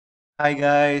Hi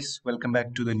guys, welcome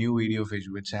back to the new video of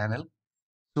Educate channel.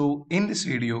 So in this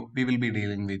video, we will be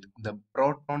dealing with the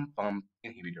proton pump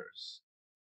inhibitors.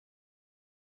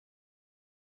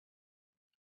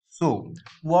 So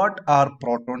what are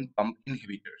proton pump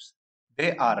inhibitors?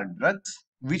 They are drugs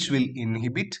which will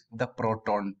inhibit the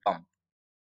proton pump.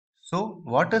 So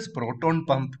what is proton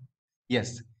pump?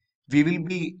 Yes, we will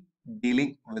be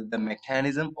dealing with the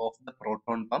mechanism of the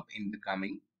proton pump in the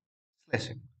coming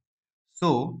session.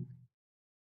 So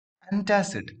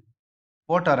antacid.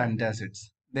 What are antacids?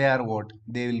 They are what?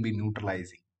 They will be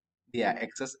neutralizing the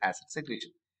excess acid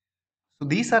secretion. So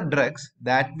these are drugs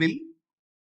that will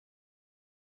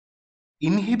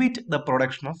inhibit the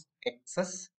production of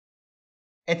excess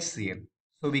HCl.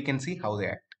 So we can see how they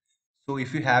act. So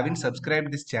if you haven't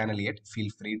subscribed this channel yet, feel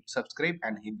free to subscribe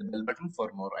and hit the bell button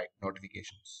for more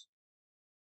notifications.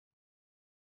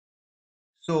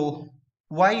 So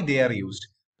why they are used?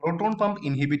 Proton pump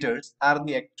inhibitors are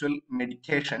the actual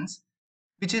medications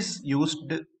which is used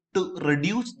to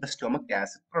reduce the stomach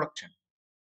acid production.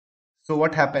 So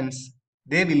what happens?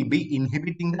 They will be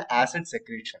inhibiting the acid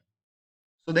secretion.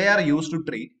 So they are used to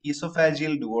treat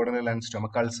esophageal, duodenal and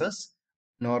stomach ulcers,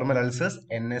 normal ulcers,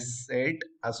 NS8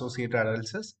 associated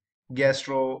ulcers,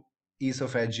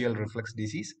 gastroesophageal reflux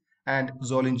disease and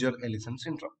Zollinger-Ellison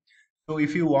syndrome. So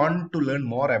if you want to learn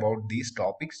more about these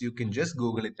topics, you can just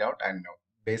Google it out and know.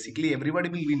 Basically, everybody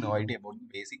will be no idea about the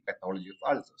basic pathology of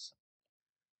ulcers.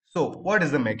 So what is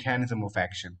the mechanism of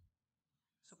action?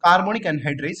 So carbonic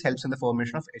anhydrase helps in the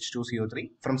formation of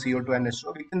H2CO3 from CO2 and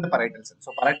H2O within the parietal cells.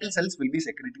 So parietal cells will be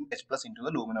secreting H plus into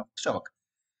the lumen of the stomach.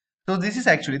 So this is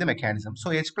actually the mechanism.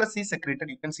 So H plus is secreted,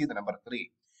 you can see the number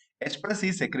 3. H plus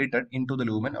is secreted into the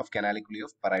lumen of canaliculi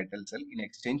of parietal cell in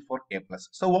exchange for K plus.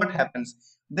 So what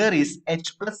happens? There is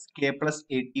H plus K plus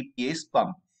ATPase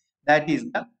pump. That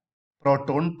is the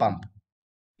proton pump.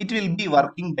 It will be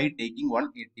working by taking one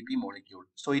ATP molecule.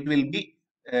 So it will be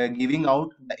giving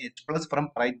out the H plus from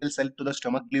parietal cell to the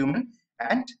stomach lumen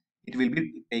and it will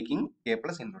be taking K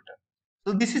plus in return.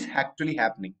 So this is actually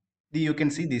happening. You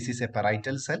can see this is a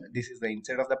parietal cell. This is the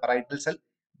inside of the parietal cell.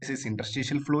 This is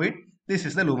interstitial fluid. This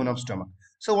is the lumen of stomach.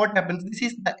 So what happens? This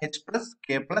is the H plus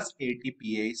K plus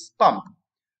ATPase pump.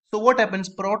 So what happens?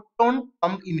 Proton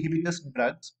pump inhibitors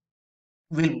drugs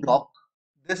will block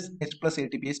this H plus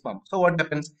ATPase pump. So what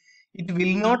happens? It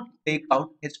will not take out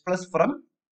H plus from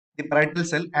the parietal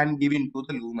cell and give into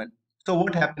the lumen. So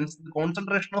what happens? The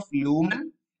concentration of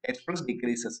lumen H plus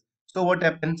decreases. So what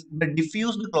happens? The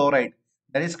diffused chloride,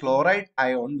 that is chloride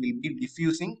ion, will be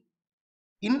diffusing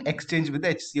in exchange with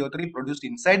the HCO3 produced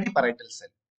inside the parietal cell.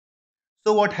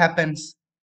 So what happens?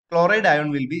 Chloride ion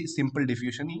will be simple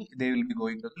diffusion. They will be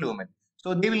going to the lumen.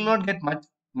 So they will not get much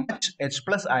H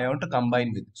plus ion to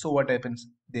combine with. So what happens?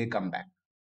 They come back.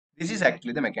 This is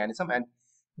actually the mechanism, and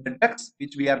the drugs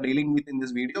which we are dealing with in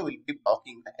this video will be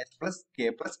blocking the H plus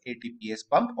K plus ATPase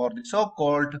pump or the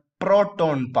so-called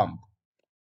proton pump.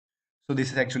 So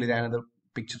this is actually another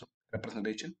picture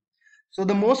representation. So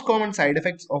the most common side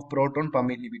effects of proton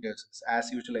pump inhibitors,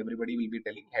 as usual, everybody will be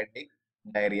telling headache,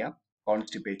 diarrhea,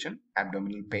 constipation,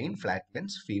 abdominal pain,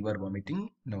 flatulence, fever, vomiting,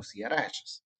 nausea,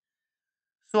 rashes.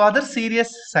 So other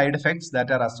serious side effects that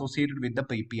are associated with the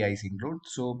PPIs include,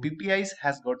 so PPIs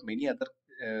has got many other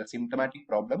symptomatic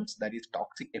problems, that is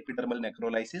toxic epidermal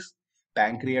necrolysis,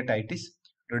 pancreatitis,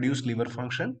 reduced liver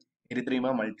function,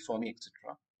 erythema multiforme,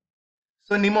 etc.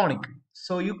 So mnemonic.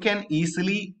 So you can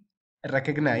easily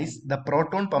recognize the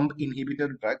proton pump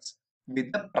inhibitor drugs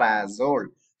with the prazole.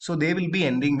 So they will be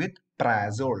ending with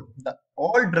prazole. The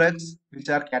all drugs which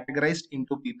are categorized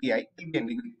into PPI will be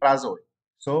ending with prazole.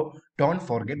 So don't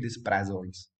forget these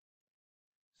prazoles.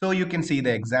 So you can see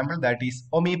the example, that is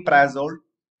omeprazole,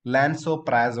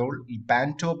 lansoprazole,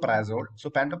 pantoprazole. So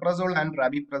pantoprazole and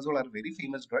rabiprazole are very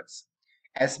famous drugs.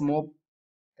 Esmo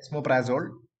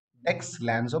esmoprazole,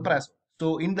 dexlansoprazole.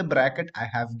 So in the bracket, I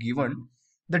have given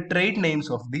the trade names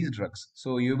of these drugs.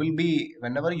 So you will be,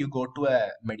 whenever you go to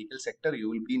a medical sector, you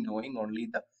will be knowing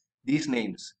only these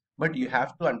names. But you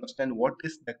have to understand what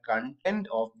is the content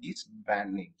of these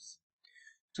brand names.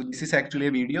 So this is actually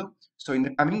a video. So in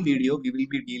the coming video, we will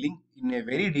be dealing in a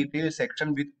very detailed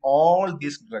section with all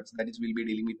these drugs. That is, we'll be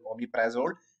dealing with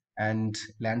omeprazole and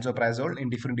lansoprazole in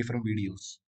different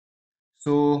videos.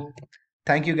 So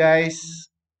thank you guys.